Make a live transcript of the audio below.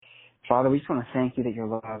Father, we just want to thank you that your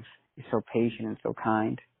love is so patient and so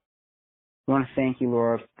kind. We want to thank you,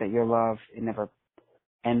 Lord, that your love, it never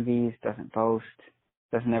envies, doesn't boast,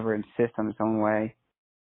 doesn't ever insist on its own way.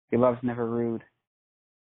 Your love's never rude.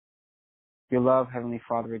 Your love, Heavenly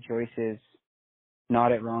Father, rejoices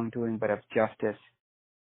not at wrongdoing, but at justice.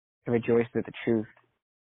 It rejoices at the truth.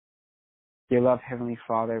 Your love, Heavenly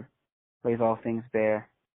Father, lays all things bare,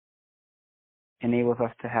 enables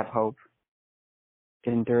us to have hope. It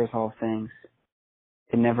endures all things.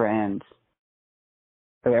 It never ends.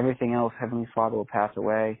 Though everything else, Heavenly Father, will pass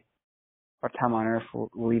away, our time on earth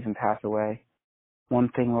will even pass away. One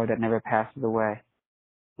thing, Lord, that never passes away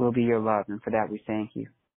will be your love, and for that we thank you.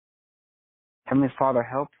 Heavenly Father,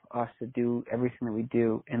 help us to do everything that we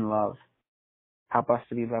do in love. Help us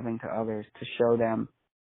to be loving to others, to show them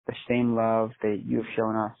the same love that you have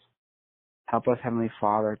shown us. Help us, Heavenly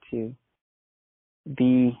Father, to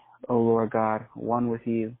be, O Lord God, one with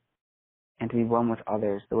you and to be one with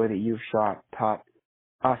others the way that you've taught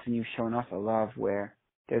us and you've shown us a love where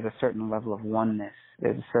there's a certain level of oneness.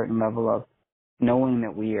 There's a certain level of knowing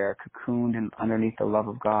that we are cocooned and underneath the love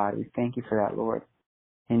of God. We thank you for that, Lord.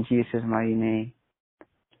 In Jesus' mighty name,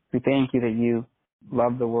 we thank you that you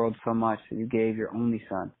loved the world so much that you gave your only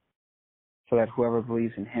Son so that whoever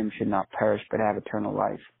believes in him should not perish but have eternal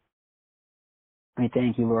life. We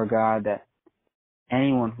thank you, Lord God, that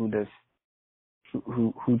anyone who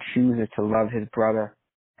chooses to love his brother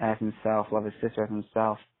as himself, love his sister as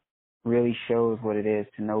himself, really shows what it is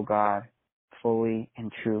to know God fully and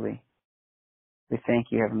truly. We thank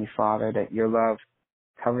you, Heavenly Father, that your love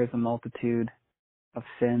covers a multitude of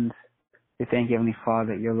sins. We thank you, Heavenly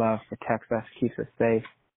Father, that your love protects us, keeps us safe.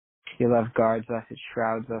 Your love guards us, it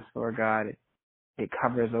shrouds us, Lord God. It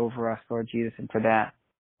covers over us, Lord Jesus, and for that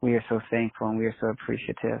we are so thankful and we are so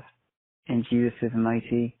appreciative. In Jesus'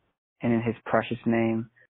 mighty and in his precious name,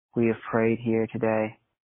 we have prayed here today,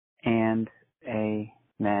 and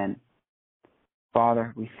amen.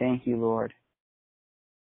 Father, we thank you, Lord.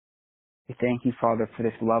 We thank you, Father, for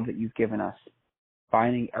this love that you've given us,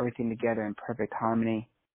 binding everything together in perfect harmony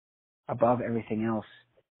above everything else.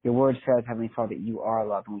 Your word says, Heavenly Father, that you are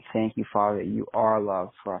love, and we thank you, Father, that you are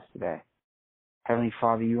love for us today. Heavenly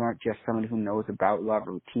Father, you aren't just someone who knows about love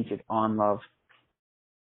or who teaches on love,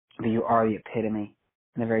 but you are the epitome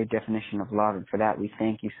and the very definition of love, and for that we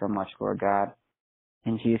thank you so much, Lord God.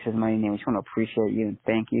 In Jesus' mighty name, we just want to appreciate you and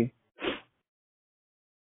thank you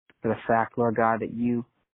for the fact, Lord God, that you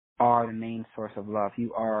are the main source of love.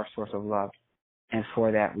 You are our source of love. And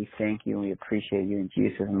for that, we thank you and we appreciate you. In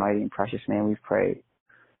Jesus' mighty and precious name we've prayed.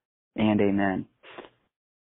 And amen.